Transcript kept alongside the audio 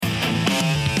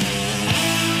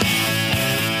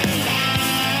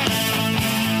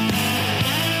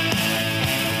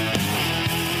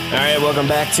All right, welcome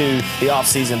back to the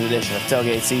off-season edition of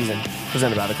Tailgate Season,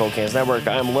 presented by the Cold Cans Network.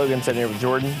 I'm Logan, sitting here with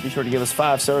Jordan. Be sure to give us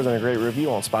 5 stars and a great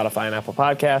review on Spotify and Apple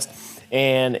Podcasts.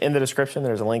 And in the description,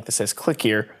 there's a link that says click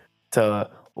here to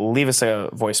leave us a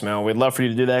voicemail. We'd love for you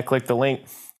to do that. Click the link.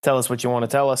 Tell us what you want to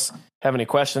tell us. Have any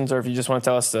questions, or if you just want to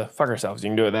tell us to fuck ourselves, you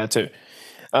can do it that too.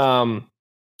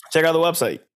 Check out the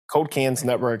website,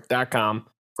 coldcansnetwork.com,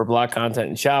 for blog content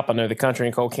and shop. I know the Country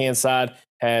and Cold Cans side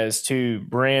has 2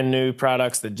 brand new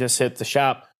products that just hit the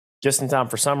shop just in time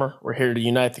for summer. We're here to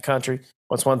unite the country.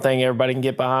 What's one thing everybody can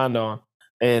get behind on,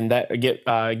 and that get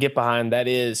behind, that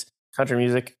is country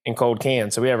music and cold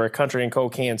cans. So we have our Country and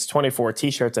Cold Cans 24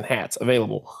 t-shirts and hats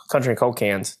available.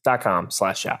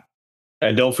 countryandcoldcans.com/shop.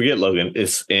 And don't forget, Logan,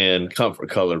 it's in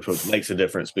comfort colors, which makes a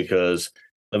difference because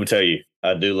let me tell you,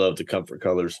 I do love the comfort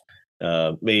colors.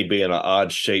 Me being an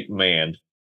odd shaped man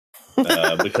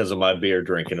because of my beer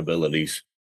drinking abilities.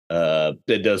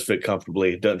 It does fit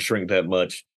comfortably. It doesn't shrink that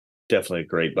much. Definitely a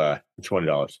great buy.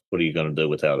 $20. What are you going to do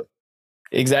without it?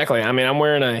 Exactly. I mean, I'm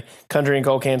wearing a Country and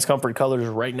Cold Cans comfort colors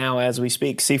right now as we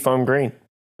speak. Seafoam green.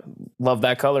 Love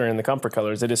that color in the comfort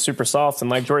colors. It is super soft. And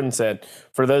like Jordan said,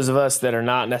 for those of us that are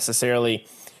not necessarily,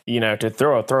 to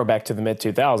throw a throwback to the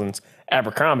mid-2000s,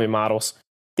 Abercrombie models,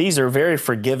 these are very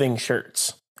forgiving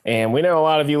shirts. And we know a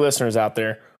lot of you listeners out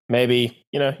there, maybe,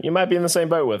 you might be in the same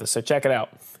boat with us. So check it out.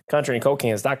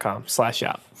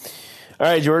 countryandcoldcans.com/shop. All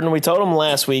right, Jordan, we told them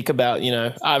last week about,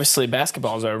 obviously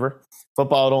basketball's over.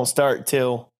 Football don't start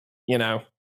till,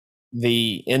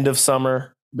 the end of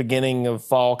summer, beginning of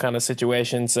fall kind of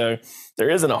situation. So there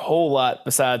isn't a whole lot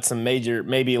besides some major,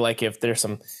 maybe like if there's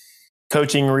some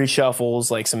coaching reshuffles,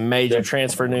 like some major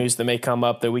transfer news that may come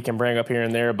up that we can bring up here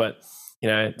and there. But,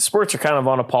 sports are kind of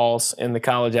on a pause in the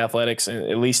college athletics,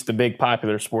 at least the big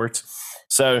popular sports.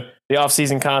 So the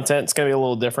off-season content is going to be a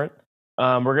little different.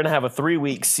 We're going to have a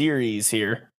 3-week series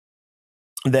here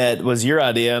that was your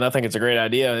idea, and I think it's a great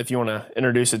idea. If you want to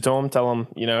introduce it to them, tell them,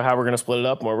 how we're going to split it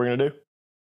up and what we're going to do.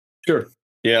 Sure.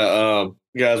 Yeah,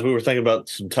 guys, we were thinking about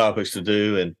some topics to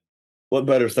do, and what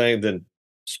better thing than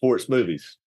sports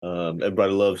movies?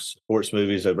 Everybody loves sports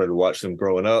movies. Everybody watched them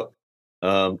growing up.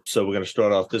 So we're going to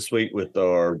start off this week with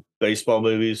our baseball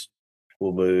movies.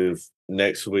 We'll move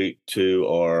next week to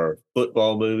our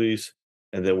football movies,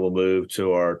 and then we'll move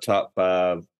to our top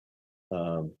 5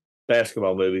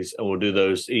 basketball movies, and we'll do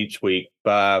those each week.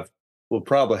 5. We'll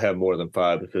probably have more than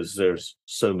 5 because there's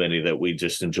so many that we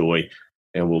just enjoy,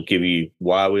 and we'll give you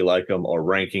why we like them, our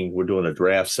ranking. We're doing a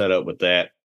draft setup with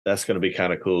that. That's going to be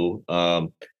kind of cool.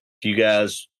 You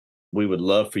guys, we would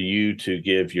love for you to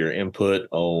give your input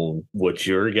on what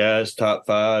your guys' top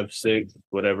 5, 6,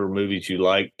 whatever movies you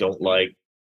like, don't like,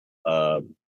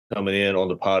 coming in on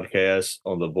the podcast,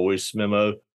 on the voice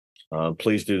memo.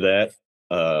 Please do that.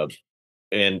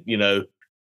 And,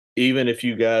 even if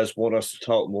you guys want us to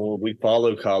talk more, we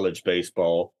follow college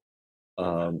baseball.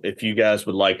 If you guys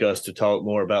would like us to talk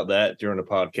more about that during the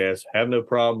podcast, have no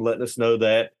problem letting us know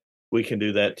that. We can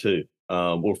do that too.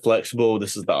 We're flexible.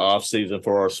 This is the off season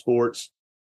for our sports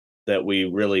that we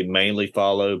really mainly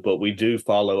follow, but we do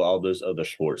follow all those other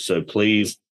sports. So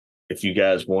please, if you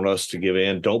guys want us to give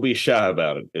in, don't be shy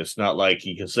about it. It's not like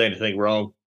you can say anything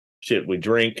wrong. Shit, we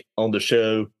drink on the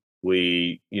show.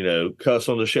 We, cuss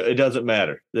on the show. It doesn't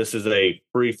matter. This is a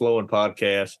free-flowing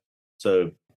podcast.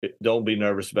 So don't be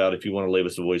nervous about if you want to leave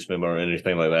us a voice memo or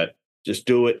anything like that. Just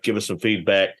do it. Give us some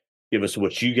feedback. Give us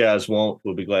what you guys want.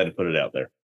 We'll be glad to put it out there.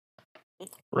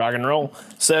 Rock and roll.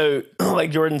 So like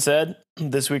Jordan said,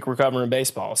 this week we're covering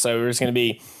baseball. So we're just going to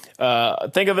be,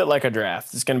 think of it like a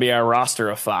draft. It's going to be our roster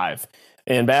of 5.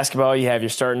 In basketball, you have your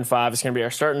starting 5. It's going to be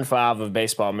our starting 5 of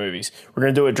baseball movies. We're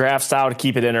going to do it draft style to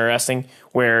keep it interesting,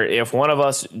 where if one of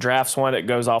us drafts one, it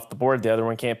goes off the board, the other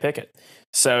one can't pick it.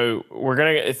 So we're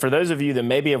going to, for those of you that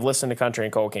maybe have listened to Country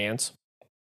and Cold Cans,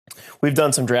 we've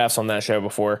done some drafts on that show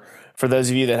before. For those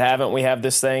of you that haven't, we have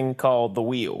this thing called the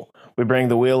wheel. We bring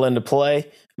the wheel into play. I'm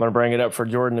going to bring it up for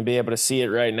Jordan to be able to see it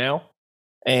right now.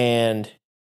 And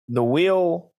the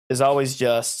wheel is always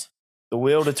just, the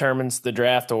wheel determines the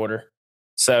draft order.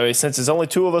 So since there's only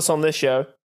 2 of us on this show,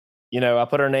 I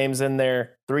put our names in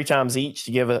there 3 times each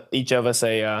to give each of us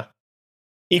a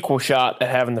equal shot at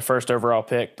having the first overall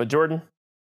pick. But Jordan,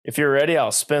 if you're ready,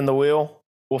 I'll spin the wheel.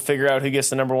 We'll figure out who gets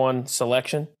the number 1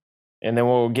 selection, and then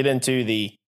we'll get into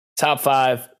the top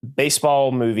 5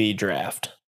 baseball movie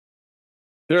draft.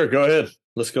 Sure, go ahead.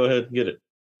 Let's go ahead and get it.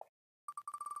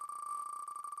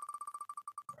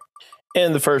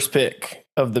 And the first pick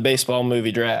of the baseball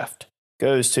movie draft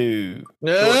goes to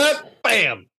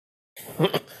bam.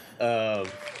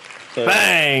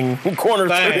 Bang! Corner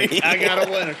 3. I got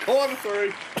to win a corner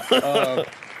 3.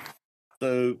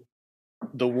 So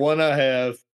the one I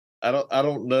have, I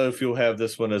don't know if you'll have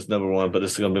this one as number one, but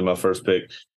this is going to be my first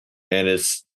pick, and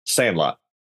it's Sandlot.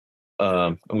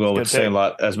 I'm going with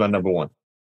Sandlot as my number one.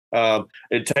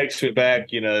 It takes me back,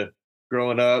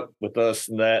 growing up with us,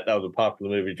 and that was a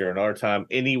popular movie during our time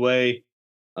anyway.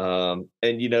 And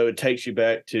it takes you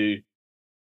back to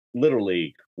Little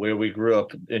League, where we grew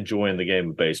up enjoying the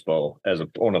game of baseball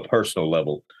on a personal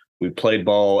level. We played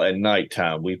ball at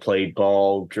nighttime. We played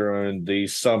ball during the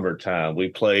summertime. We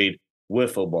played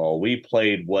wiffle ball. We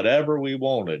played whatever we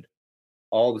wanted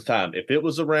all the time. If it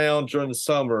was around during the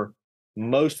summer,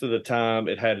 most of the time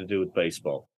it had to do with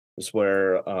baseball. It's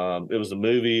where it was a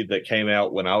movie that came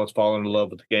out when I was falling in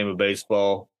love with the game of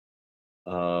baseball.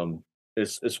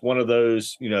 It's one of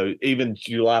those, even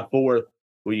July 4th,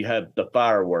 where you had the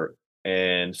firework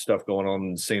and stuff going on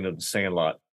in the scene of the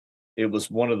Sandlot. It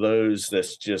was one of those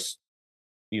that's just,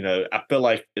 I feel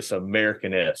like it's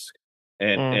American-esque.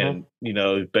 And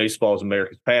baseball is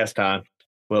America's pastime.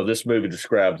 Well, this movie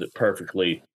describes it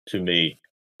perfectly to me.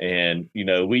 And,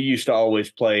 we used to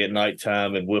always play at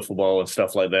nighttime and wiffle ball and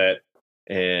stuff like that.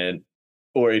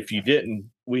 Or if you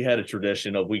didn't, we had a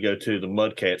tradition of we go to the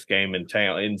Mudcats game in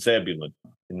town in Zebulon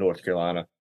in North Carolina.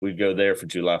 We'd go there for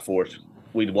July 4th.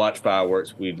 We'd watch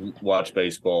fireworks. We'd watch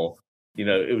baseball.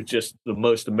 It was just the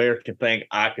most American thing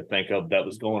I could think of that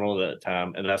was going on at that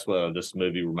time. And that's what this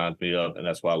movie reminds me of. And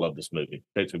that's why I love this movie.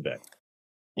 Takes me back.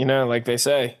 Like they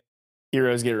say,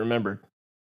 heroes get remembered,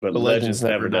 but legends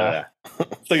never die.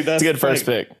 So that's a good first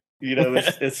pick.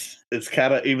 It's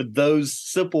kind of even those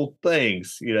simple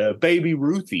things, Baby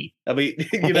Ruthie. I mean,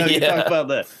 you talk about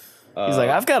that. He's like,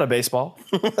 I've got a baseball.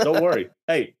 Don't worry.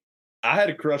 Hey, I had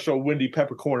a crush on Wendy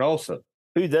Peppercorn also.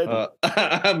 Who didn't?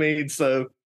 I mean, so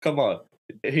come on.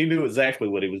 He knew exactly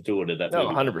what he was doing in that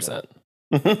movie. 100%.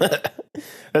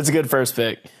 That's a good first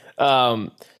pick. So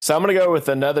I'm going to go with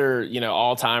another,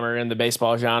 all-timer in the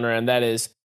baseball genre, and that is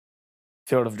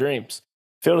Field of Dreams.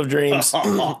 Field of Dreams,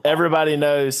 everybody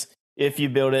knows if you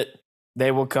build it,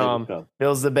 they will come.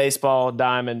 Builds the baseball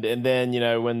diamond, and then,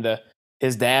 when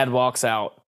his dad walks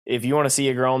out, if you want to see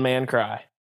a grown man cry,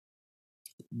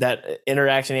 that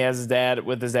interaction he has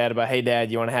with his dad about, hey,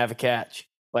 Dad, you want to have a catch?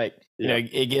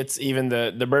 It gets even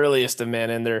the burliest of men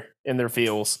in their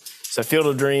feels. So Field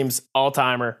of Dreams,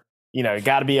 all-timer,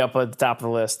 got to be up at the top of the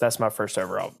list. That's my first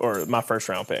overall or my first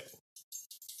round pick.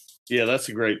 Yeah, that's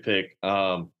a great pick.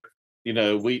 You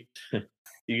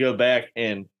go back,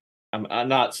 and I'm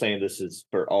not saying this is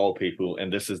for all people,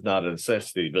 and this is not a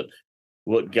necessity, but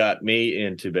what got me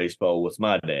into baseball was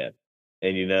my dad.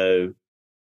 And,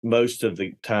 most of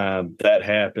the time that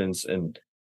happens, and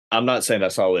I'm not saying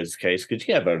that's always the case, because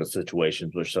you have other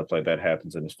situations where stuff like that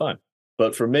happens and it's fun.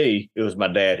 But for me, it was my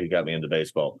dad who got me into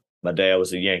baseball. My dad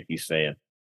was a Yankees fan.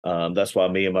 That's why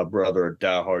me and my brother are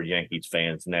diehard Yankees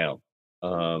fans now.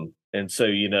 And so,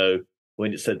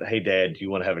 when it said, hey, Dad, do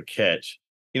you want to have a catch?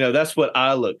 That's what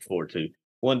I look forward to.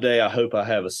 One day, I hope I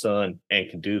have a son and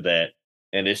can do that.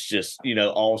 And it's just,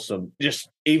 awesome. Just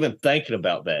even thinking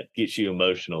about that gets you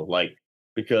emotional,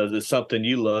 because it's something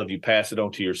you love. You pass it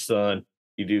on to your son.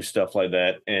 You do stuff like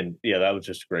that. And yeah, that was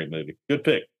just a great movie. Good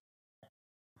pick.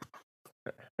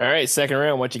 All right. Second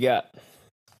round. What you got?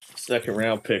 Second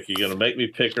round pick. You're going to make me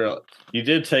pick her up. You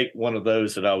did take one of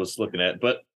those that I was looking at,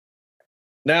 but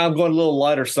now I'm going a little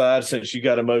lighter side since you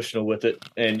got emotional with it.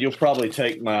 And you'll probably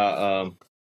take my,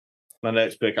 my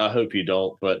next pick. I hope you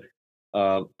don't, but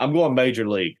I'm going Major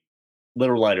League.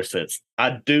 Little lighter sense.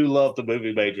 I do love the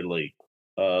movie Major League.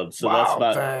 That's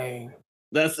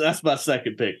my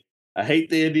second pick. I hate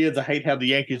the Indians. I hate how the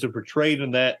Yankees are portrayed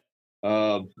in that.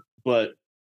 But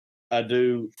I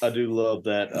do love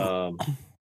that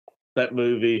that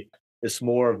movie. It's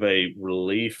more of a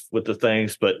relief with the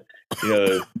things, but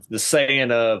the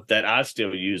saying of that I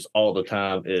still use all the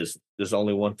time is there's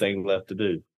only one thing left to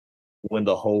do. Win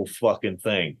the whole fucking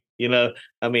thing.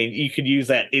 I mean, you could use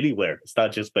that anywhere. It's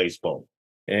not just baseball.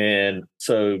 And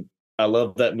so I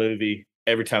love that movie.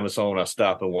 Every time it's on, I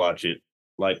stop and watch it,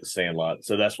 like The Sandlot.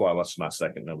 So that's why that's my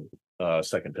second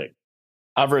pick.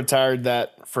 I've retired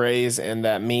that phrase and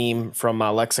that meme from my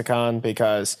lexicon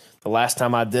because the last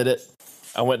time I did it,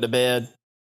 I went to bed.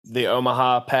 The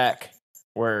Omaha pack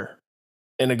were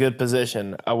in a good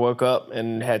position. I woke up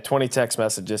and had 20 text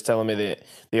messages telling me that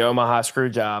the Omaha screw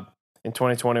job in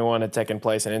 2021 had taken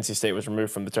place and NC State was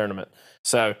removed from the tournament.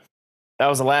 So that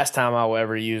was the last time I will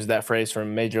ever use that phrase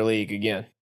from Major League again.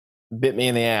 Bit me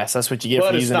in the ass. That's what you get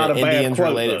for using an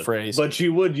Indians-related phrase. But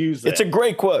you would use that. It's a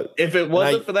great quote. If it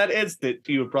wasn't for that instant,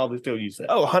 you would probably still use that.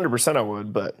 Oh, 100% I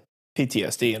would, but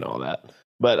PTSD and all that.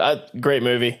 But great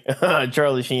movie.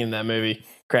 Charlie Sheen in that movie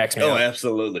cracks me up. Oh,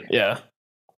 absolutely. Yeah.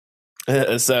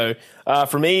 So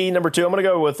for me, number two, I'm going to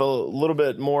go with a little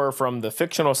bit more from the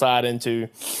fictional side into,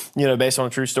 based on a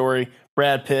true story,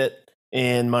 Brad Pitt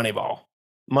in Moneyball.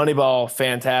 Moneyball,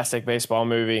 fantastic baseball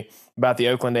movie about the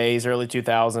Oakland A's, early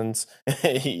 2000s.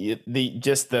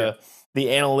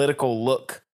 The analytical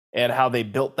look at how they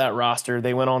built that roster.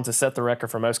 They went on to set the record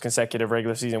for most consecutive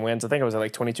regular season wins. I think it was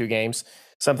like 22 games,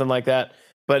 something like that.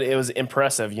 But it was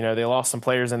impressive. They lost some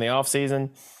players in the offseason,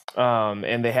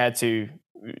 and they had to,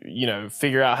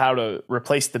 figure out how to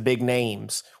replace the big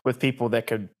names with people that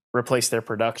could replace their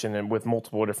production and with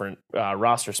multiple different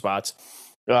roster spots.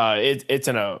 It's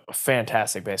a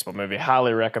fantastic baseball movie.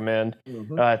 Highly recommend.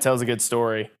 It tells a good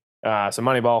story. So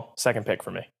Moneyball, second pick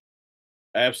for me.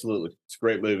 Absolutely. It's a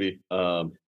great movie.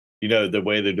 The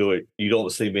way they do it, you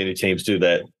don't see many teams do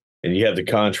that. And you have the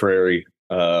contrary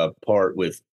part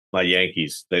with my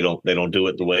Yankees. They don't do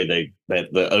it the way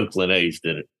the Oakland A's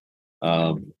did it.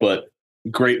 But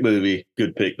great movie.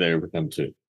 Good pick there with them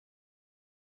too.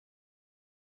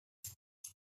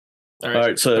 All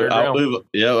right, so I'll move.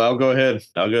 Yeah, I'll go ahead.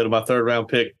 I'll go to my third round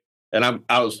pick, and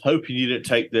I was hoping you didn't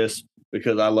take this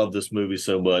because I love this movie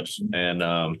so much,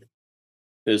 and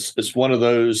it's one of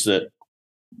those that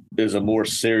is a more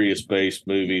serious based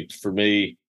movie for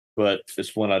me, but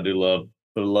it's one I do love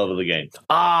for the love of the game.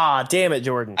 Ah, damn it,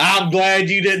 Jordan! I'm glad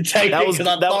you didn't take it because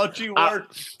I thought you were.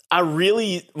 I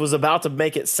really was about to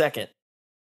make it second.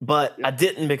 But I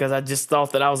didn't because I just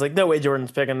thought that I was like, no way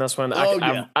Jordan's picking this one.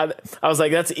 I was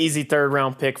like, that's an easy third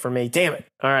round pick for me. Damn it.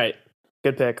 All right.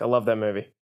 Good pick. I love that movie.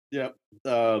 Yep.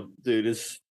 Dude,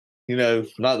 it's,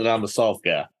 not that I'm a soft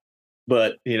guy,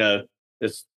 but,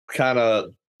 it's kind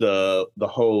of the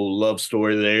whole love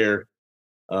story there,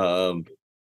 playing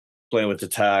with the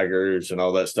Tigers and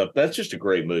all that stuff. That's just a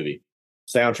great movie.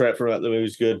 Soundtrack for the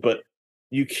movie's good, but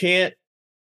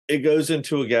it goes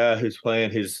into a guy who's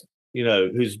playing his,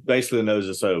 who's basically knows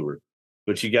it's over,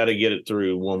 but you got to get it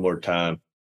through one more time.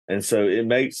 And so it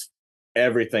makes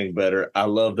everything better. I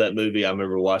love that movie. I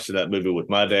remember watching that movie with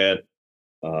my dad,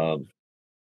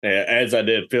 as I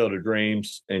did Field of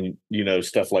Dreams and,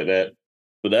 stuff like that.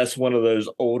 But that's one of those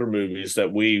older movies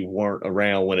that we weren't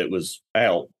around when it was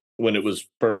out, when it was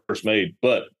first made,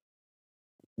 but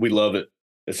we love it.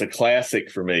 It's a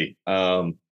classic for me.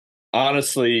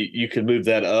 Honestly, you could move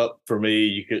that up for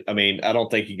me. I don't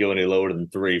think you go any lower than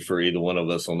 3 for either one of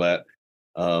us on that.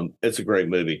 It's a great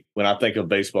movie. When I think of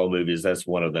baseball movies, that's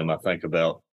one of them I think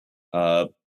about.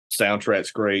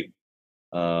 Soundtrack's great.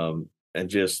 And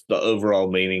just the overall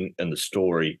meaning and the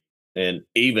story. And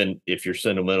even if you're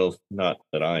sentimental, not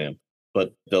that I am,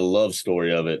 but the love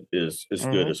story of it is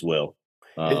good as well.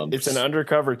 It's an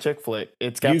undercover chick flick.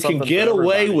 It's got you can get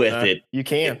away with it. You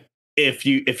can. If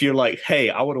you're like, hey,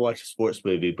 I want to watch a sports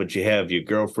movie, but you have your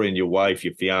girlfriend, your wife,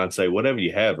 your fiance, whatever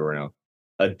you have around,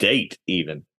 a date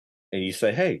even, and you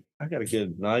say, hey, I got to get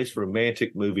a nice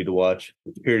romantic movie to watch.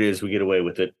 Here it is. We get away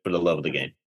with it for the love of the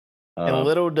game. And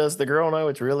little does the girl know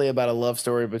it's really about a love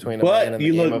story between a man and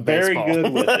the game of baseball. But you look very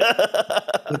good with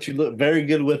it. But you look very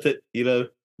good with it.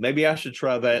 Maybe I should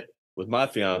try that with my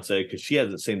fiance because she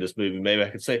hasn't seen this movie. Maybe I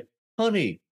could say,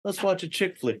 honey, let's watch a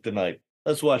chick flick tonight.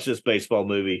 Let's watch this baseball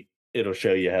movie. It'll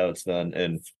show you how it's done.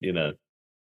 And,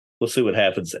 we'll see what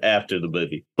happens after the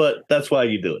movie. But that's why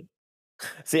you do it.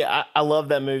 See, I love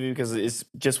that movie because it's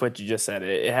just what you just said.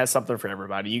 It has something for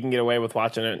everybody. You can get away with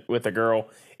watching it with a girl.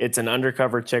 It's an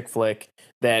undercover chick flick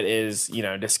that is,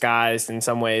 disguised in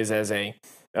some ways as a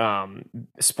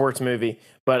sports movie.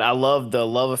 But I love the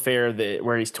love affair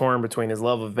where he's torn between his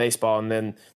love of baseball and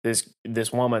then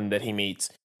this woman that he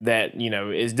meets that,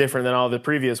 is different than all the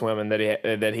previous women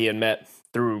that he had met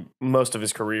through most of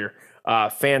his career.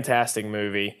 Fantastic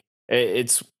movie.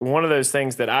 It's one of those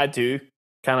things that I do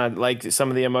kind of like some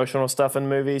of the emotional stuff in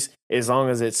movies, as long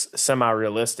as it's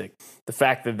semi-realistic. The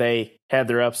fact that they had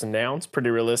their ups and downs, pretty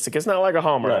realistic. It's not like a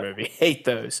Hallmark movie. Hate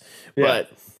those. Yeah.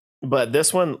 But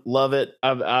this one, love it.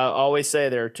 I always say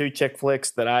there are 2 chick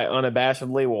flicks that I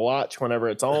unabashedly will watch whenever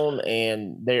it's on,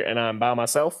 and I'm by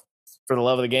myself for the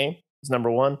love of the game. It's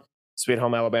number 1. Sweet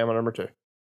Home Alabama, number 2.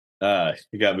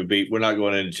 You got me beat. We're not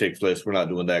going into chick flicks. We're not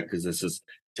doing that because this is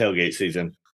tailgate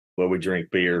season where we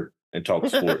drink beer and talk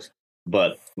sports.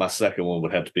 But my second one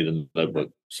would have to be The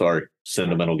Notebook. Sorry,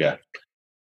 sentimental guy.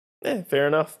 Fair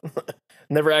enough.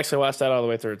 Never actually watched that all the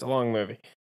way through. It's a long movie.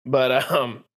 But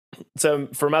so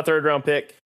for my third round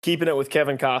pick, keeping it with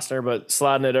Kevin Costner, but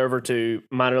sliding it over to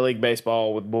minor league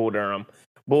baseball with Bull Durham.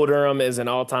 Bull Durham is an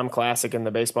all-time classic in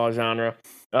the baseball genre.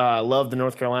 Love the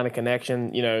North Carolina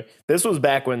connection. This was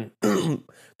back when the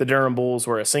Durham Bulls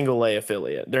were a single A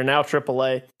affiliate. They're now triple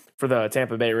A for the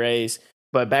Tampa Bay Rays.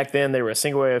 But back then, they were a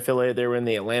single A affiliate. They were in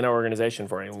the Atlanta organization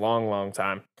for a long, long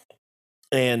time.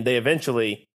 And they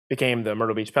eventually became the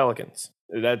Myrtle Beach Pelicans.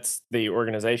 That's the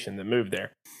organization that moved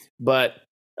there. But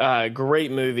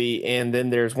great movie. And then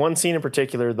there's one scene in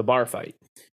particular, the bar fight.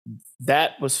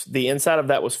 That was the inside of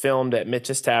that was filmed at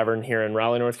Mitch's Tavern here in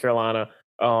Raleigh, North Carolina,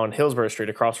 on Hillsborough Street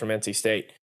across from NC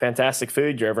State. Fantastic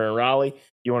food. You're ever in Raleigh,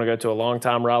 you want to go to a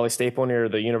long-time Raleigh staple near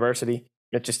the university,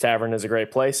 Mitch's Tavern is a great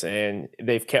place, and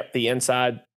they've kept the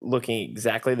inside looking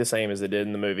exactly the same as it did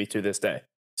in the movie to this day.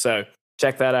 So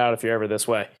check that out if you're ever this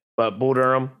way. But Bull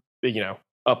Durham,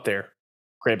 up there.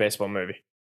 Great baseball movie.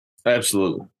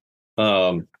 Absolutely.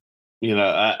 I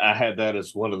had that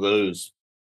as one of those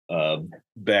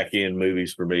back end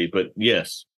movies for me. But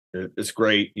yes, it's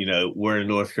great. We're in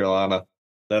North Carolina.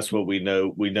 That's what we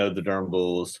know. We know the Durham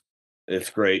Bulls. It's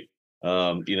great.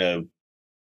 Bunch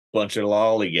of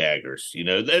lollygaggers.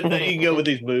 They go with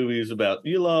these movies about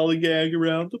you lollygag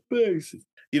around the bases.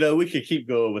 We could keep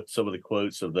going with some of the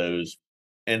quotes of those.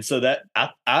 And so that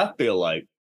I feel like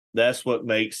that's what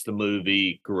makes the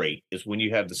movie great is when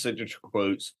you have the signature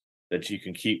quotes that you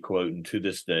can keep quoting to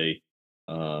this day.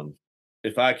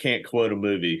 If I can't quote a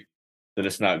movie, then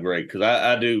it's not great because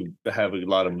I do have a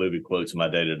lot of movie quotes in my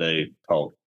day-to-day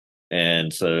talk.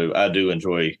 And so I do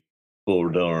enjoy Bull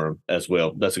Durham as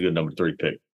well. That's a good number 3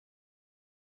 pick.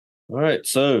 All right.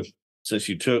 So since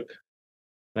you took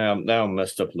now I'm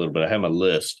messed up a little bit. I have my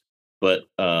list, but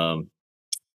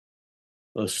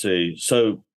let's see.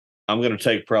 So I'm gonna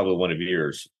take probably one of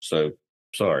yours. So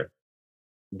sorry.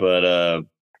 But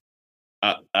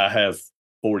I have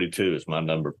 42 as my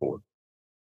number 4.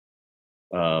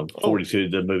 42,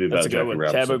 the movie about Jackie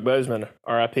Robinson. Chadwick Boseman,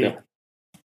 R.I.P.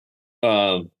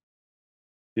 Yeah.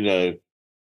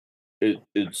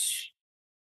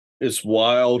 It's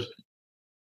wild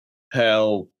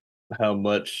how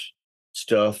much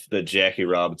stuff that Jackie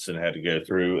Robinson had to go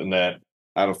through, and that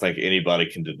I don't think anybody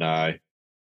can deny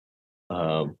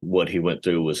what he went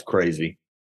through was crazy.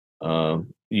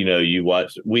 You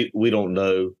watch, we don't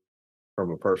know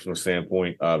from a personal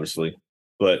standpoint, obviously,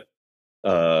 but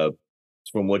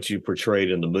from what you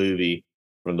portrayed in the movie,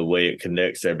 from the way it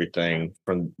connects everything,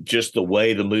 from just the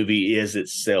way the movie is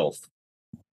itself,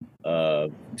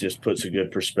 just puts a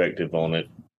good perspective on it.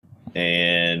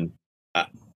 And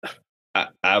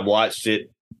I watched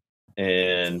it,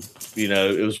 and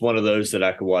it was one of those that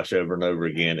I could watch over and over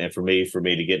again. And for me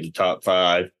to get in the top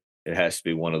 5, it has to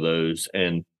be one of those.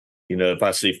 And if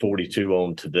I see 42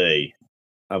 on today,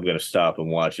 I'm going to stop and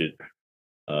watch it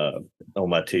on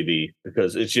my TV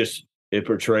because it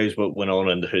portrays what went on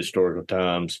in the historical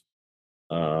times,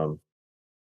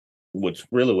 which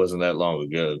really wasn't that long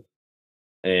ago.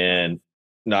 And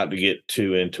not to get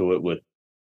too into it with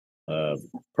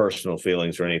personal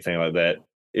feelings or anything like that.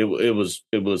 It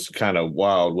was kind of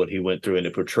wild what he went through, and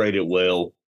it portrayed it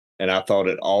well. And I thought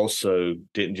it also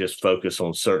didn't just focus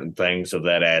on certain things of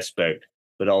that aspect,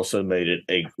 but also made it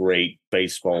a great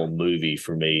baseball movie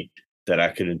for me that I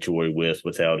could enjoy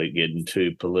without it getting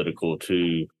too political,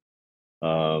 to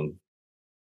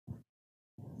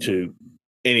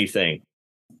anything,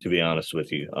 to be honest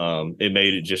with you. It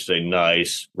made it just a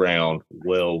nice, round,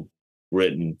 well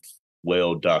written,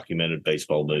 well documented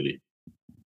baseball movie.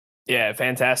 Yeah,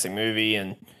 fantastic movie,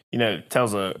 and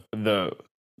tells the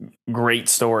great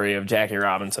story of Jackie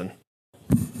Robinson.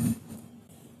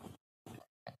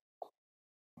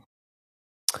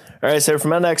 All right, so for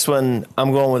my next one,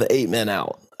 I'm going with 8 Men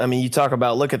Out. I mean, you talk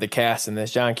about, look at the cast in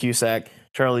this: John Cusack,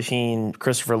 Charlie Sheen,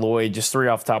 Christopher Lloyd, just 3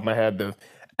 off the top of my head, the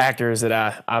actors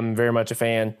that I'm very much a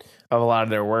fan of a lot of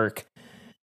their work.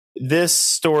 This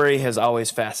story has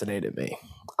always fascinated me.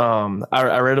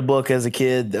 I read a book as a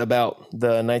kid about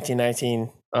the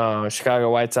 1919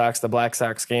 Chicago White Sox, the Black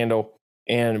Sox scandal,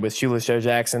 and with Shoeless Joe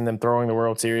Jackson, them throwing the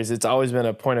World Series. It's always been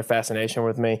a point of fascination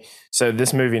with me. So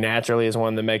this movie naturally is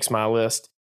one that makes my list,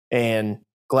 and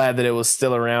glad that it was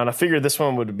still around. I figured this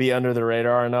one would be under the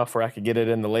radar enough where I could get it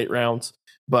in the late rounds,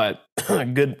 but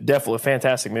definitely a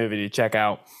fantastic movie to check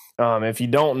out. If you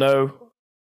don't know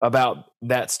about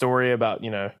that story about,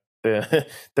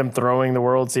 them throwing the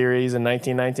World Series in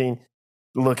 1919,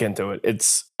 look into it.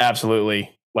 It's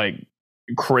absolutely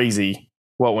crazy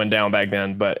what went down back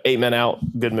then. But 8 Men Out,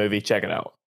 good movie. Check it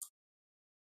out.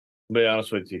 To be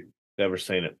honest with you, never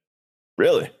seen it.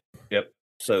 Really? Yep.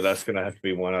 So that's going to have to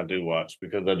be one I do watch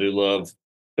because I do love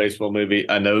baseball movie.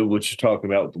 I know what you're talking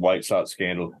about with the White Sox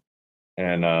scandal,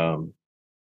 and all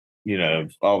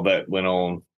that went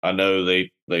on. I know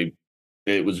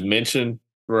it was mentioned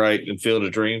right in Field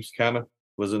of Dreams, kind of,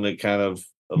 wasn't it? Kind of,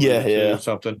 yeah, or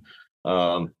something.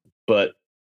 But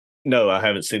no, I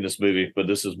haven't seen this movie, but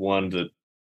this is one that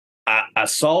I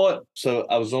saw it. So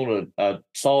I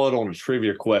saw it on a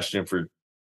trivia question for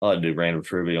I do random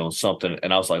trivia on something,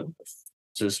 and I was like, "What's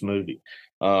this movie?"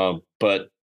 But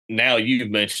now you've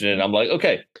mentioned it, I'm like,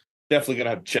 okay, definitely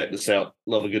gonna have to check this out.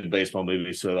 Love a good baseball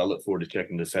movie, so I look forward to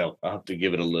checking this out. I'll have to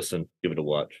give it a listen, give it a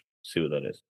watch, see what that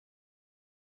is.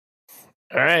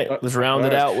 All right, let's round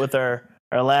All it right. out with our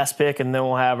last pick, and then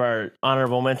we'll have our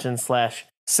honorable mention slash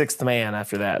sixth man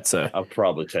after that. So, I'll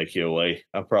probably take you away.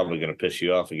 I'm probably gonna piss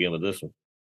you off again with this one,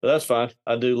 but that's fine.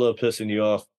 I do love pissing you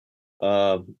off.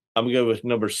 I'm gonna go with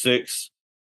number 6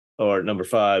 or number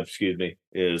 5, excuse me,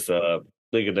 is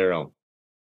League of Their Own.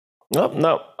 nope,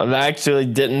 no, I actually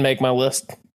didn't make my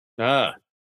list. Ah,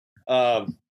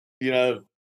 um, you know,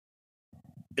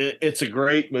 it's a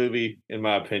great movie in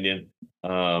my opinion.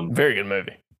 Very good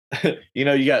movie.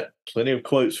 You got plenty of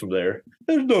quotes from there.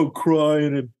 There's no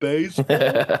crying in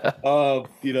baseball.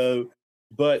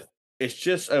 But it's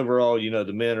just overall,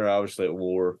 the men are obviously at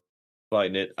war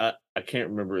fighting it. I can't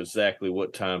remember exactly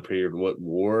what time period, what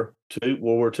war, World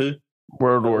War Two.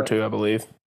 World War II, I believe.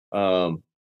 Um,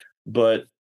 but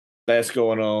that's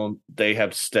going on. They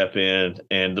have to step in,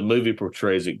 and the movie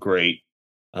portrays it great.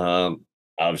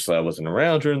 Obviously, I wasn't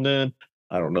around during then.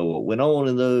 I don't know what went on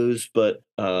in those, but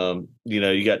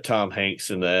you got Tom Hanks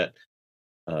in that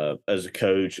as a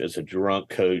coach, as a drunk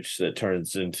coach that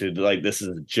turns into like this is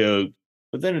a joke,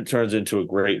 but then it turns into a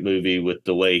great movie with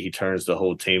the way he turns the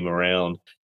whole team around,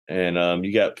 and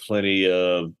you got plenty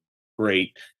of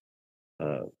great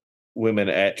uh, women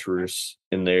actors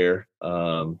in there.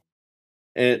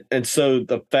 And so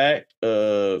the fact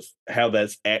of how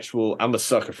that's actual, I'm a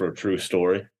sucker for a true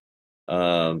story.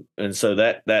 And so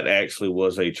that actually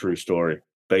was a true story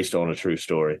based on a true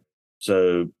story.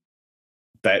 So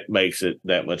that makes it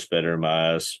that much better in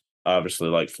my eyes. Obviously,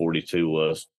 like 42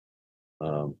 was.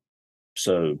 Um,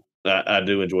 so I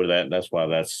do enjoy that, and that's why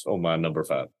that's on my number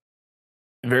 5.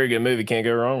 Very good movie. Can't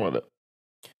go wrong with it.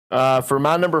 For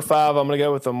my number 5, I'm going to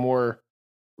go with a more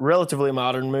relatively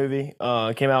modern movie.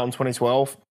 It came out in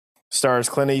 2012. Stars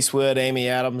Clint Eastwood, Amy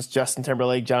Adams, Justin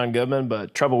Timberlake, John Goodman,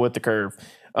 but Trouble with the Curve.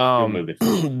 Good movie.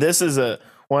 This is a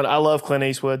one. I love Clint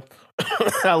Eastwood.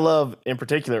 I love, in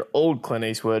particular, old Clint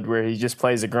Eastwood, where he just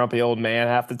plays a grumpy old man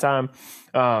half the time.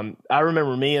 I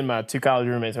remember me and my 2 college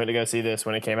roommates went to go see this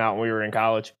when it came out when we were in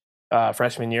college,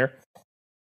 freshman year.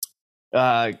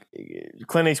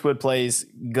 Clint Eastwood plays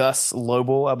Gus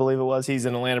Lobel, I believe it was. He's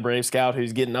an Atlanta Brave scout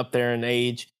who's getting up there in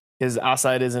age. His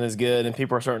eyesight isn't as good, and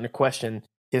people are starting to question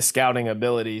his scouting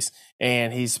abilities.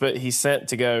 And he's sent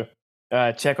to go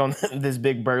check on this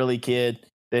big burly kid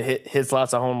that hits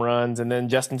lots of home runs. And then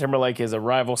Justin Timberlake is a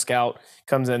rival scout,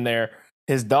 comes in there.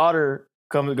 His daughter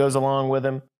goes along with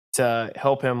him to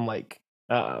help him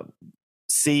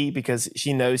see, because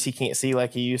she knows he can't see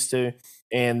like he used to.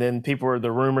 And then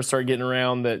the rumors start getting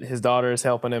around that his daughter is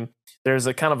helping him. There's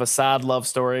a kind of a side love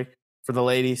story for the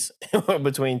ladies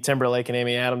between Timberlake and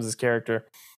Amy Adams' character.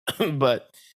 But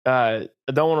I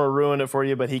don't want to ruin it for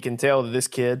you, but he can tell that this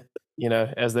kid,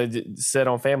 as they said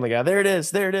on Family Guy, there it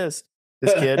is.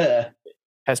 This kid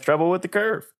has trouble with the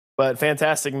curve. But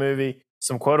fantastic movie.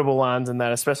 Some quotable lines in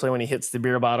that, especially when he hits the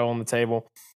beer bottle on the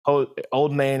table.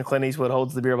 Old man Clint Eastwood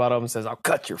holds the beer bottle up and says, "I'll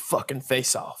cut your fucking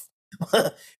face off."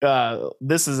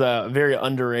 This is a very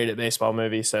underrated baseball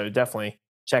movie, so definitely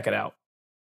check it out.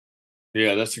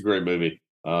 Yeah, that's a great movie.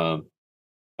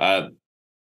 I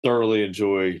thoroughly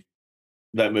enjoy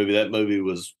that movie. That movie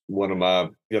was going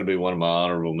to be one of my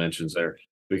honorable mentions there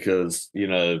because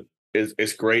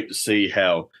it's great to see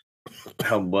how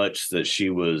much that she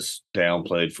was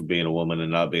downplayed for being a woman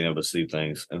and not being able to see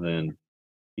things, and then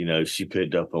she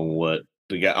picked up on what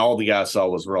all the guy saw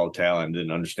was raw talent and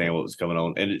didn't understand what was going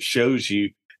on, and it shows you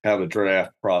how the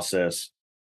draft process.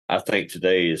 I think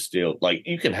today is still like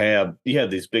you have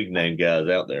these big name guys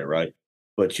out there, right?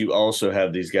 But you also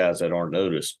have these guys that aren't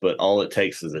noticed. But all it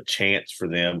takes is a chance for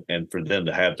them and for them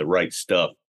to have the right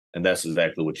stuff, and that's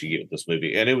exactly what you get with this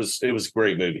movie. And it was a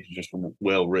great movie, just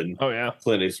well written. Oh yeah,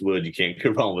 Clint Eastwood, you can't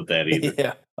go wrong with that either.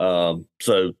 Yeah.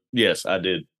 So yes, I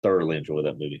did thoroughly enjoy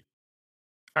that movie.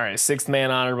 All right, sixth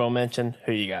man honorable mention.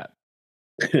 Who you got?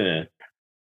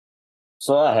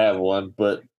 So I have one,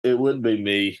 but it wouldn't be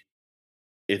me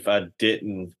if I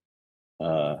didn't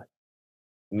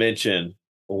mention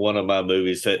one of my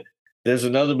movies. That there's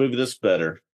another movie that's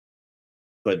better,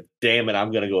 but damn it,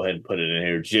 I'm going to go ahead and put it in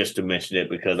here just to mention it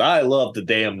because I love the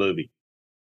damn movie,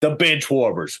 The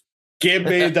Benchwarmers. Give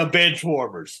me The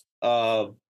Benchwarmers.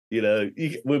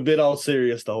 We've been all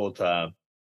serious the whole time,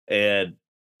 and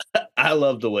I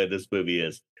love the way this movie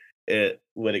is.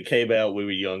 When it came out, we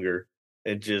were younger,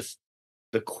 and just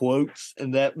the quotes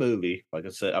in that movie. Like I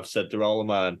said, I've said through all of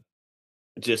mine.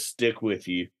 just stick with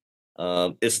you.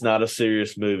 It's not a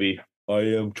serious movie. I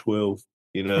am 12,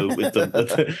 with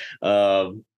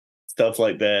stuff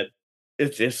like that.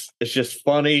 It's just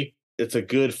funny. It's a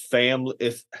good family.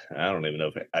 I don't even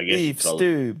know if I guess you Beef call it.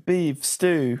 stew, beef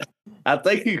stew. I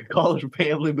think you could call it a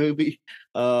family movie,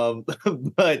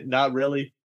 but not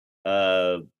really.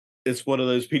 Uh, it's one of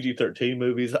those PG-13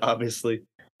 movies, obviously,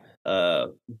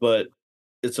 but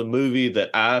it's a movie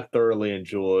that I thoroughly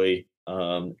enjoy.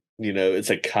 It's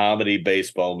a comedy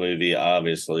baseball movie,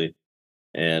 obviously,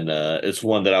 and it's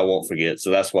one that I won't forget.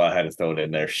 So that's why I had to throw it in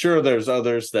there. Sure, there's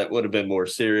others that would have been more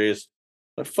serious,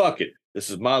 but fuck it. This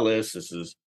is my list. This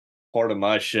is part of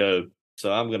my show.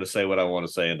 So I'm going to say what I want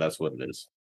to say, and that's what it is.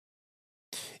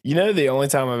 You know, the only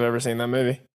time I've ever seen that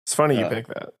movie. It's funny you Uh, picked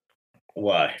that.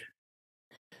 Why?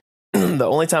 The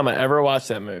only time I ever watched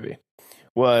that movie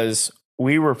was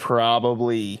we were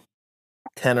probably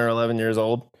 10 or 11 years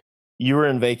old. You were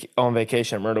on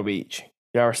vacation at Myrtle Beach.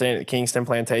 Y'all were staying at the Kingston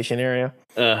Plantation area.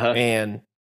 Uh-huh. And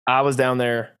I was down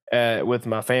there with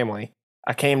my family.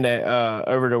 I came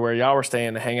over to where y'all were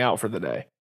staying to hang out for the day.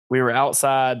 We were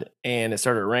outside and it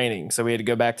started raining, so we had to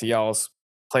go back to y'all's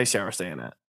place y'all were staying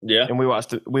at. Yeah. And we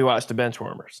watched the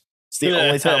Benchwarmers. It's the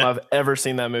only time I've ever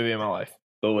seen that movie in my life.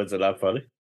 But was it not funny?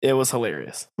 It was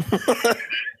hilarious.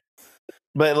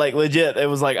 But like legit, it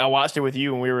was like I watched it with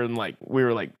you when we were like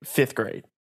 5th grade.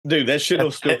 Dude, that shit will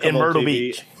still come in Myrtle on TV,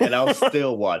 Beach. and I'll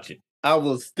still watch it. I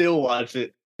will still watch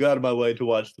it. Go out of my way to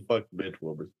watch the fucking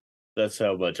Benchwarmers. That's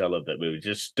how much I love that movie.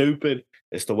 Just stupid.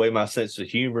 It's the way my sense of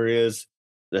humor is.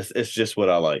 It's just what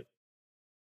I like.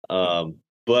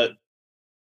 But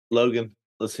Logan,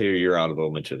 let's hear your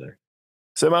honorable mention there.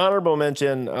 So my honorable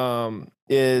mention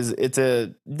is it's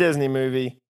a Disney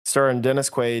movie starring Dennis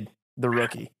Quaid, The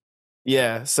Rookie.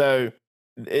 Yeah, so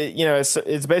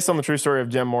it's based on the true story of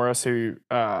Jim Morris, who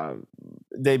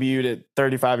debuted at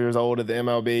 35 years old at the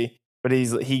MLB, but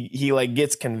he like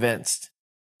gets convinced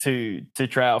to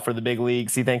try out for the big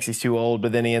leagues. He thinks he's too old,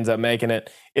 but then he ends up making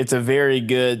it. It's a very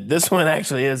good. This one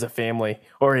actually is a family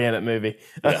oriented movie.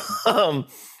 Yeah.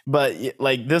 But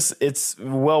like this, it's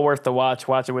well worth the watch.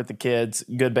 Watch it with the kids.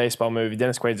 Good baseball movie.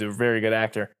 Dennis Quaid's a very good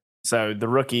actor. So The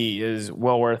Rookie is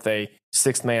well worth a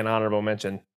 6th man honorable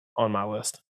mention on my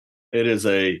list.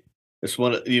 It's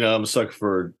one, I'm a sucker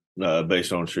for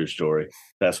based on a true story.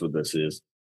 That's what this is.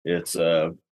 It's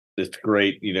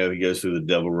great. He goes through the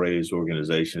Devil Rays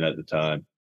organization at the time.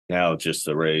 Now it's just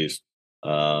the Rays.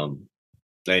 And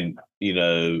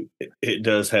it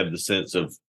does have the sense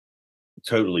of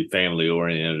totally family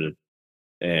oriented,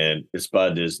 and it's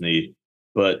by Disney,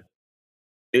 but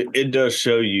it does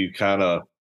show you kind of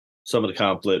some of the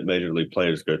conflict major league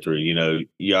players go through.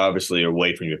 You obviously are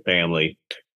away from your family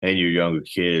and your younger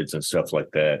kids and stuff like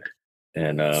that.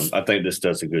 And I think this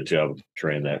does a good job of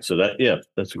portraying that. So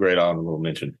that's a great honorable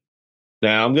mention.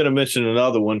 Now I'm going to mention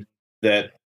another one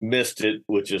that missed it,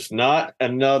 which is not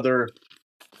another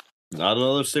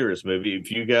serious movie.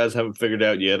 If you guys haven't figured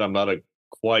out yet, I'm not a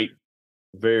quite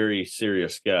very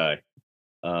serious guy.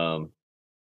 But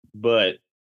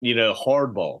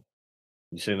Hardball.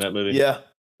 You seen that movie? Yeah.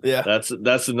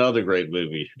 That's another great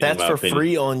movie. That's for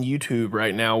free on YouTube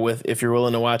right now if you're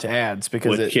willing to watch ads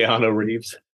because with Keanu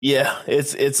Reeves. Yeah,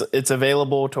 it's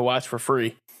available to watch for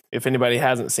free. If anybody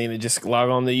hasn't seen it, just log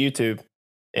on to YouTube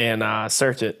and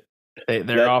search it.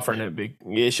 They're offering it.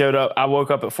 It showed up. I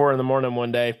woke up at 4 a.m.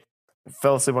 one day,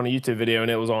 fell asleep on a YouTube video, and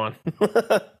it was on.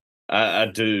 I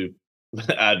do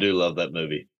love that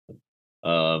movie.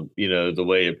 The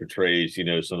way it portrays,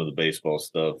 some of the baseball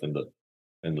stuff and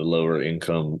the lower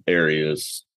income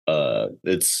areas.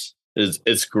 It's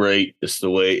great. It's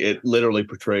the way it literally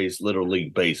portrays Little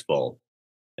League baseball.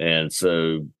 And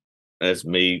so as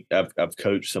me, I've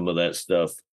coached some of that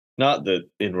stuff. Not that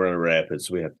in Roanoke Rapids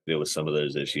we have to deal with some of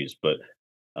those issues, but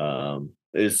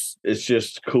it's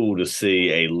just cool to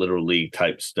see a Little League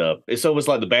type stuff. It's almost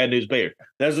like the Bad News Bear.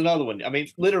 There's another one. I mean,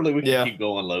 literally we can keep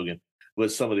going, Logan,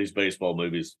 with some of these baseball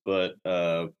movies, but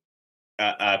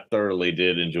I thoroughly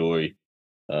did enjoy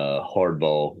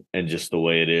Hardball and just the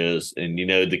way it is. And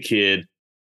the kid,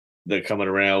 they're coming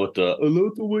around with I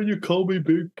love the way you call me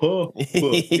Big Pop.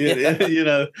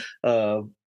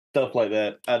 Stuff like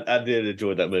that. I did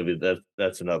enjoy that movie.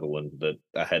 That's another one that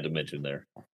I had to mention there.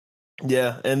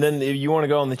 Yeah, and then if you want to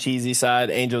go on the cheesy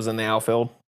side, Angels in the Outfield.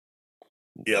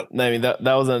 Yep. I mean that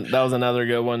was another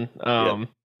good one.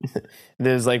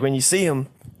 There's like when you see them,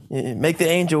 make the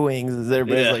angel wings.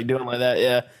 Everybody's like doing like that.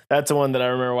 Yeah, that's the one that I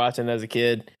remember watching as a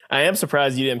kid. I am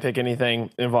surprised you didn't pick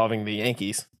anything involving the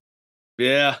Yankees.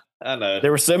 Yeah, I know.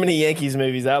 There were so many Yankees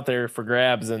movies out there for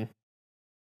grabs, and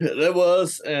There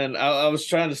was, and I was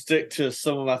trying to stick to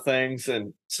some of my things,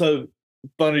 and so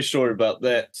funny story about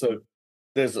that. So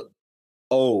there's an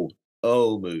old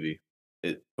movie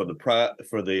for the Pride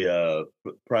of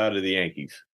the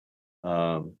Yankees.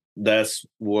 That's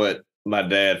what my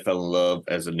dad fell in love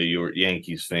as a New York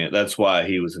Yankees fan. That's why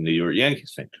he was a New York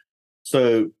Yankees fan.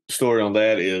 So story on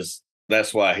that is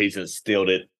that's why he's instilled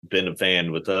it, been a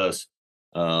fan with us.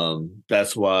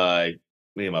 That's why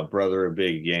me and my brother are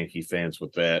big Yankee fans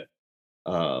with that.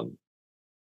 Um,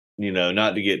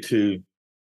 not to get too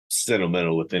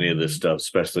sentimental with any of this stuff,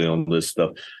 especially on this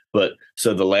stuff. But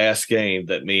so the last game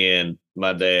that me and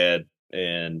my dad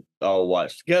and all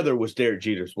watched together was Derek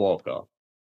Jeter's walk off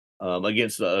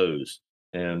against the O's,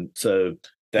 and so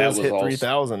that was was hit also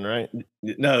 3,000, right?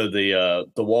 no the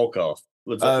walk off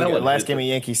was that Okay, wasn't last his- game at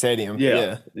Yankee Stadium.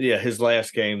 yeah, yeah, his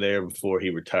last game there before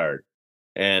he retired.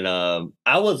 And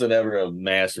I wasn't ever a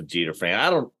massive Jeter fan. I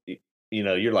don't,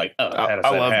 you're like, oh, how does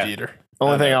I that love happen? Jeter.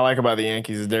 Only thing I like about the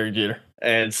Yankees is Derek Jeter.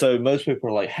 And so most people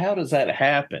are like, how does that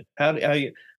happen?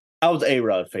 I was a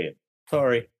Rod fan.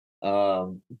 Sorry.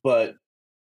 But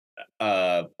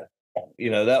that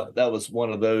was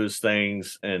one of those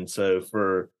things. And so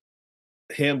for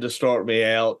him to start me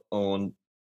out on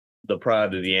the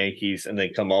Pride of the Yankees and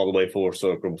then come all the way full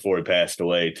circle before he passed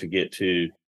away to get to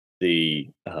the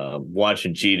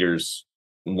watching Jeter's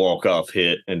walk-off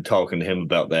hit and talking to him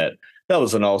about that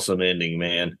was an awesome ending,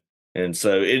 man. And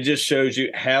so it just shows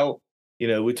you how,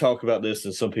 we talk about this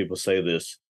and some people say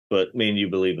this, but me and you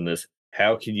believe in this.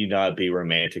 How can you not be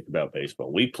romantic about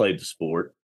baseball? We played the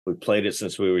sport. We played it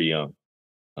since we were young.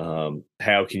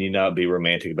 How can you not be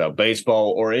romantic about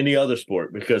baseball or any other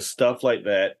sport? Because stuff like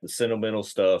that, the sentimental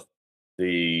stuff,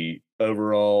 the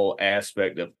overall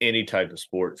aspect of any type of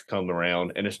sports come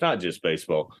around. And it's not just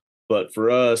baseball. But for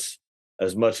us,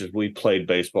 as much as we played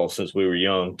baseball since we were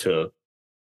young till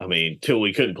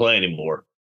we couldn't play anymore.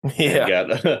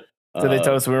 Yeah. So they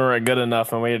told us we weren't good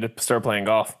enough and we had to start playing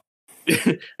golf.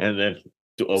 And then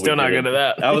still not good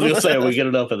at that. I was gonna say we get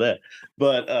enough of that.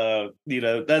 But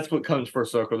that's what comes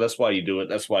first circle. That's why you do it.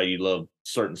 That's why you love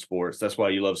certain sports. That's why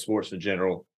you love sports in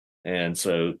general. And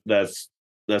so that's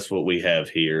what we have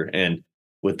here. And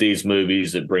with these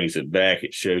movies, it brings it back.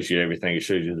 It shows you everything. It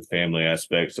shows you the family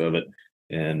aspects of it.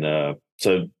 And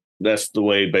so that's the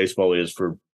way baseball is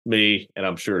for me, and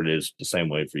I'm sure it is the same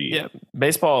way for you. Yeah,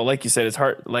 baseball, like you said, it's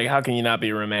hard. Like, how can you not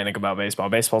be romantic about baseball?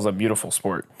 Baseball's a beautiful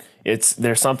sport.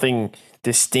 There's something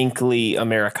distinctly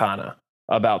Americana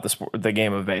about the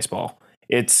game of baseball.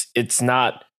 It's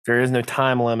not. There is no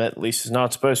time limit. At least it's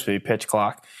not supposed to be pitch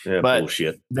clock. Yeah, but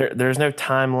bullshit. There's no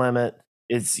time limit.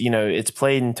 It's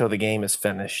played until the game is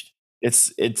finished.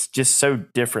 It's just so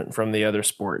different from the other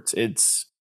sports. It's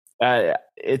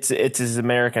as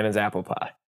American as apple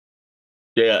pie.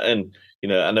 Yeah, and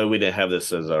I know we didn't have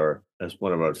this as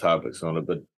one of our topics on it,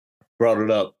 but brought it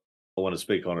up. I want to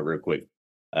speak on it real quick.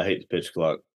 I hate the pitch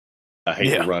clock. I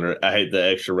hate the runner. I hate the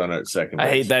extra runner at second base. I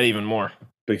hate that even more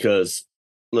because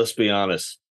let's be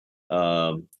honest,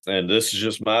 and this is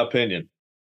just my opinion.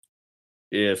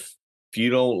 If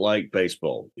you don't like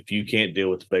baseball, if you can't deal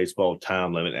with the baseball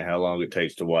time limit and how long it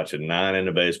takes to watch a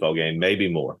 9-inning baseball game, maybe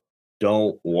more,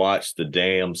 don't watch the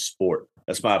damn sport.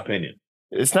 That's my opinion.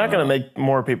 It's not going to make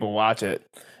more people watch it.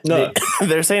 No.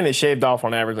 They're saying they shaved off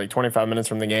on average like 25 minutes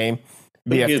from the game.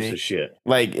 Who gives a shit?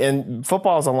 And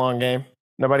football is a long game.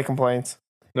 Nobody complains.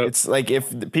 Nope. It's like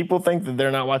if people think that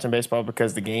they're not watching baseball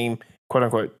because the game, quote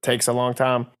unquote, takes a long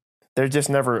time, they're just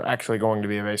never actually going to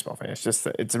be a baseball fan.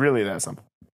 It's really that simple.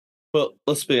 Well,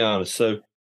 let's be honest. So,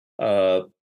 the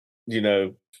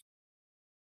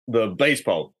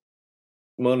baseball,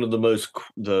 one of the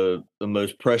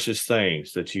most precious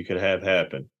things that you could have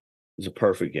happen is a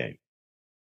perfect game.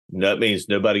 And that means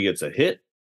nobody gets a hit,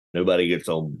 nobody gets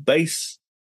on base.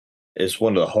 It's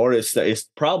one of the hardest. It's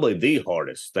probably the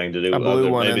hardest thing to do. I blew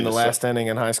one in the last inning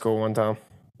in high school one time.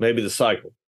 Maybe the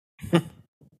cycle.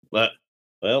 But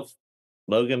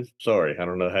Logan, sorry, I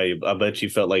don't know how I bet you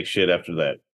felt like shit after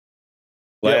that.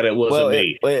 Glad it wasn't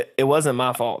me. It wasn't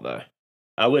my fault though.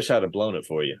 I wish I'd have blown it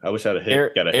for you. I wish I'd have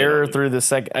got a hit error through the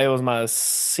second. It was my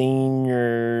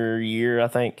senior year, I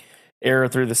think. Error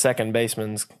through the second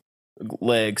baseman's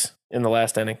legs in the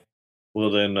last inning.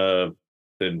 Well, then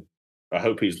I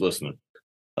hope he's listening.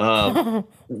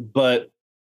 But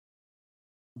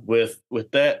with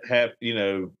that,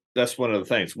 that's one of the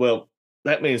things. Well,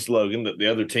 that means, Logan, that the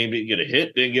other team didn't get a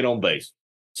hit, didn't get on base.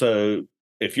 So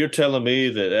if you're telling me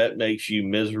that makes you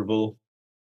miserable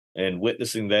and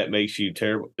witnessing that makes you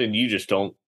terrible, then you just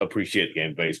don't appreciate the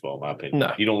game of baseball, in my opinion.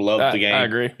 No, you don't love the game. I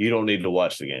agree. You don't need to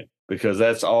watch the game because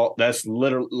that's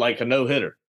literally like a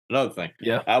no-hitter. another thing.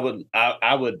 Yeah. I would,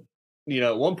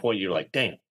 at one point you're like,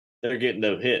 damn, they're getting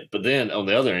no hit. But then on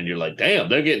the other end, you're like, damn,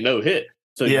 they're getting no hit.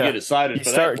 So you get excited you for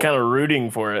start that. kind of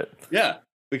rooting for it. Yeah,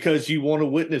 because you want to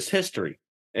witness history.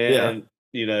 And,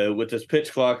 with this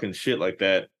pitch clock and shit like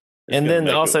that. And then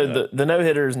also the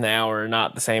no-hitters now are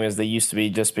not the same as they used to be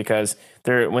just because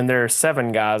when there are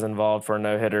 7 guys involved for a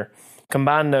no-hitter,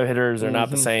 combined no-hitters are not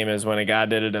the same as when a guy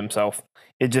did it himself.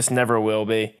 It just never will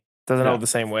be. Doesn't hold the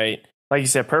same weight. Like you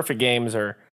said, perfect games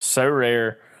are so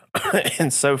rare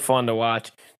and so fun to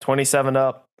watch. 27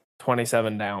 up,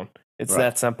 27 down. It's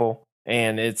that simple.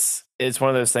 And it's one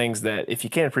of those things that if you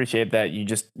can't appreciate that,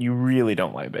 you really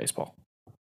don't like baseball.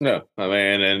 No, I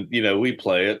mean, and we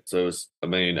play it, so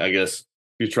I guess if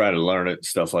you try to learn it,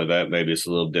 stuff like that, maybe it's a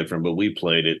little different. But we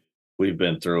played it, we've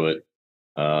been through it,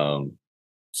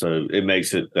 so it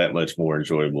makes it that much more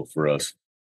enjoyable for us.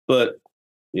 But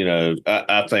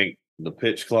I think the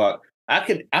pitch clock, I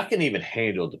can even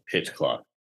handle the pitch clock,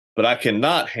 but I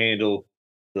cannot handle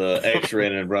the extra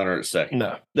inning runner at second.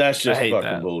 No, that's just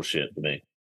fucking bullshit to me.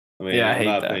 I mean, in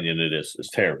my opinion, it is.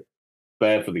 It's terrible,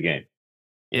 bad for the game.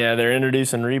 Yeah, they're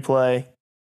introducing replay,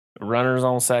 runners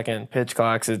on second, pitch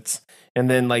clocks. And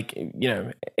then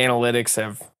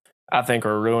analytics I think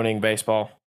are ruining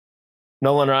baseball.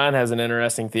 Nolan Ryan has an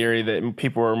interesting theory that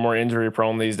people are more injury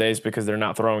prone these days because they're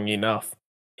not throwing enough.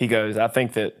 He goes, I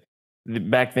think that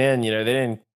back then,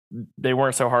 they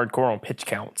weren't so hardcore on pitch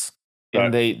counts,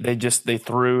 and they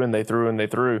threw and they threw and they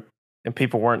threw, and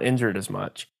people weren't injured as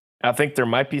much. I think there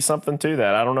might be something to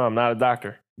that. I don't know. I'm not a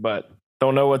doctor, but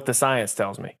don't know what the science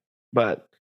tells me. But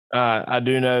I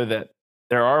do know that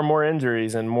there are more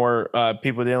injuries and more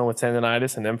people dealing with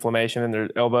tendonitis and inflammation in their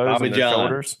elbows and their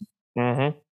shoulders.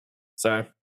 Mm-hmm. So,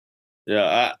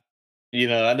 yeah,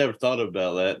 I never thought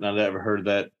about that, and I never heard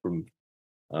that from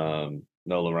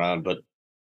Nolan Ryan. But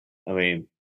I mean,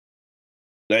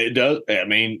 it does. I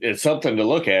mean, it's something to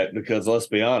look at because let's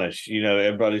be honest.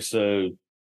 Everybody's so,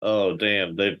 oh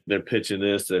damn, they're pitching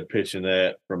this, they're pitching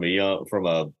that from a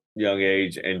young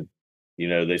age, and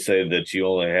they say that you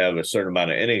only have a certain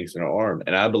amount of innings in an arm,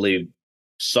 and I believe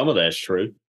some of that's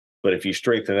true. But if you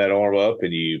strengthen that arm up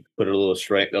and you put a little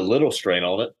strain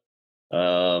on it,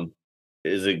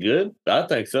 is it good? I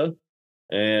think so.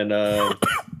 And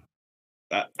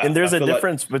and there's a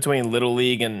difference between little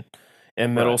league and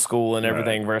middle school and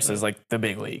everything versus like the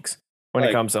big leagues when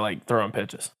it comes to like throwing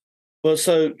pitches. Well,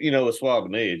 so what's wild to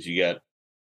me is you got,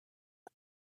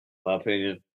 my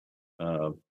opinion,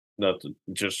 nothing,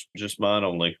 just mine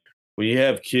only. When you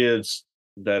have kids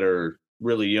that are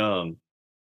really young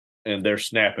and they're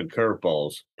snapping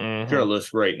curveballs, sure, it looks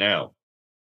great now.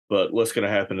 But what's going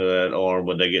to happen to that arm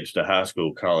when they get to the high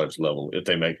school, college level if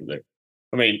they make it there?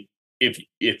 I mean,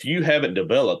 if you haven't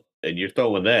developed and you're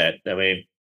throwing that, I mean,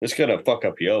 it's going to fuck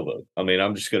up your elbow. I mean,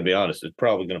 I'm just going to be honest. It's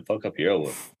probably going to fuck up your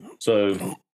elbow.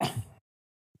 So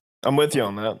I'm with you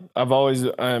on that.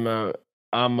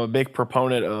 I'm a big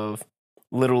proponent of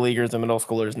little leaguers and middle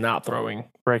schoolers not throwing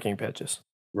breaking pitches.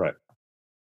 Right.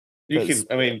 You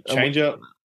can, change up,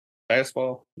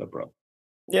 fastball, no problem.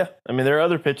 Yeah. I mean, there are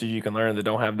other pitches you can learn that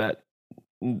don't have that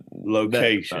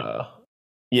location.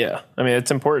 Yeah. I mean,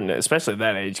 it's important, especially at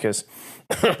that age, because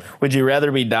would you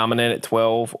rather be dominant at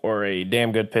 12 or a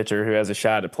damn good pitcher who has a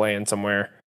shot at playing somewhere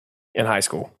in high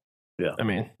school? Yeah. I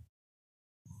mean,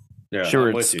 yeah,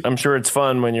 I'm sure it's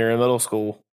fun when you're in middle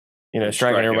school,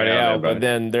 striking everybody out. But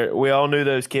then we all knew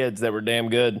those kids that were damn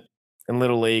good in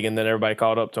little league, and then everybody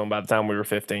caught up to them by the time we were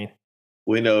 15.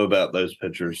 We know about those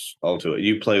pitchers all to it.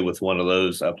 You play with one of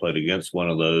those. I played against one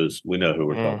of those. We know who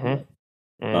we're talking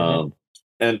about.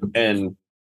 And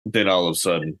then all of a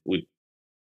sudden we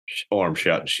arm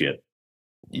shot and shit.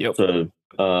 Yep. So,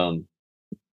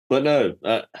 but no.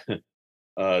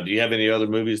 Do you have any other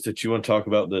movies that you want to talk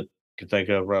about that you can think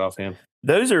of right offhand?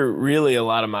 Those are really a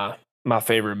lot of my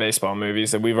favorite baseball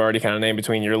movies that we've already kind of named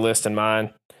between your list and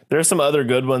mine. There's some other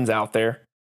good ones out there.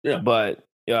 Yeah. But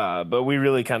we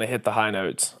really kind of hit the high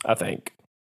notes, I think.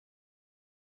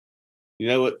 You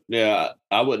know what? Yeah,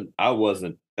 I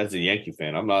wasn't, as a Yankee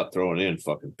fan, I'm not throwing in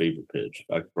fucking Fever Pitch.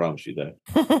 I can promise you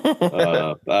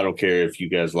that. I don't care if you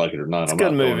guys like it or not. It's a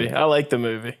good movie. I like the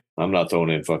movie. I'm not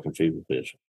throwing in fucking Fever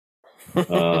Pitch.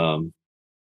 No,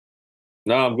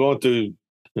 I'm going through.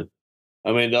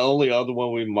 I mean, the only other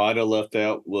one we might have left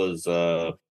out was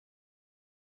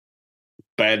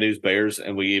Bad News Bears,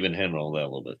 and we even hinted on that a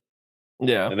little bit.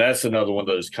 Yeah. And that's another one of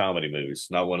those comedy movies,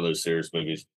 not one of those serious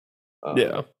movies.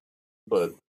 Yeah.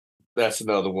 But that's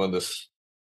another one that's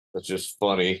just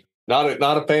funny. Not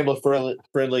a family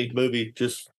friendly movie,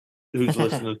 just who's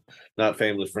listening, not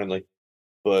family friendly.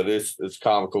 But it's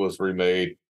comical, it's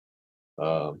remade.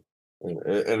 And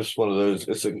it's one of those.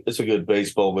 It's a good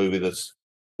baseball movie. That's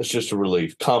just a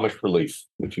relief, comic relief,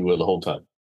 if you will, the whole time.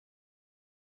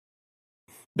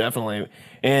 Definitely.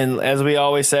 And as we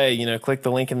always say, click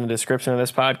the link in the description of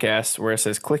this podcast where it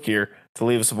says click here to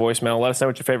leave us a voicemail. Let us know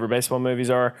what your favorite baseball movies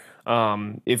are.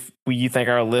 If you think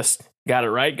our list got it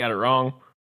right, got it wrong,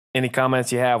 any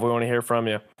comments you have, we want to hear from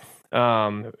you.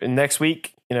 And next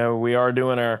week, we are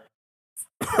doing our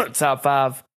top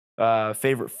 5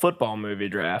 favorite football movie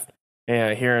draft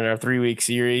here in our 3-week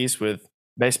series with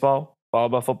baseball, followed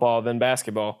by football, then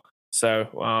basketball.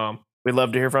 So, we'd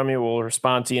love to hear from you. We'll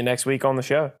respond to you next week on the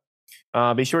show.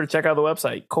 Be sure to check out the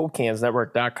website,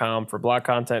 coldcansnetwork.com for blog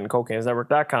content and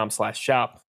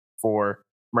coldcansnetwork.com/shop for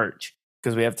merch.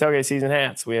 Because we have tailgate season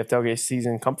hats. We have tailgate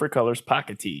season comfort colors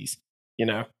pocket tees.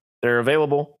 They're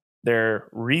available. They're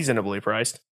reasonably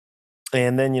priced.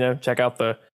 And then, check out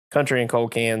the Country and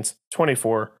Cold Cans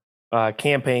 24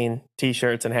 campaign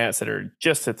t-shirts and hats that are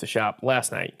just at the shop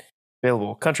last night.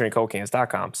 Available,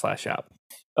 countryandcoldcans.com/shop.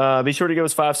 Be sure to give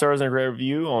us 5 stars and a great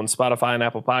review on Spotify and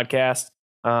Apple Podcasts.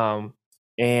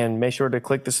 And make sure to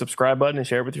click the subscribe button and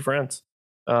share it with your friends.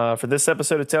 For this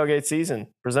episode of Tailgate Season,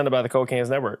 presented by the Cold Cans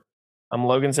Network, I'm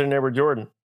Logan sitting there with Jordan.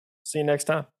 See you next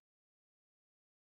time.